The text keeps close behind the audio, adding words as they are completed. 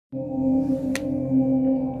Hi,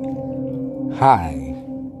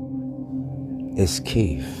 it's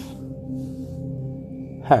Keith.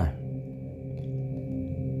 Her.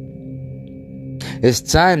 It's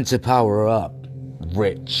time to power up,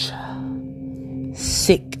 rich,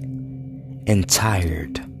 sick, and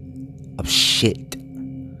tired of shit.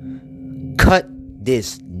 Cut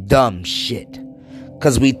this dumb shit,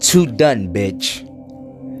 'cause we too done, bitch.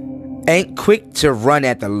 Ain't quick to run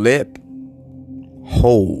at the lip.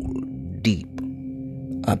 Whole deep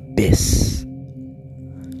abyss.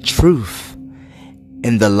 Truth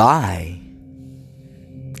and the lie,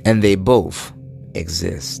 and they both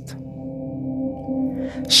exist.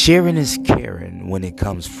 Sharing is caring when it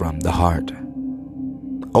comes from the heart.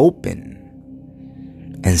 Open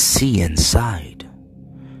and see inside.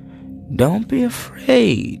 Don't be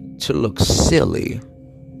afraid to look silly.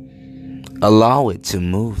 Allow it to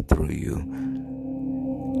move through you.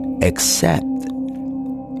 Accept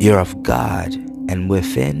you're of God, and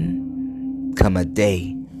within come a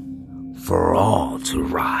day for all to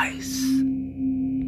rise.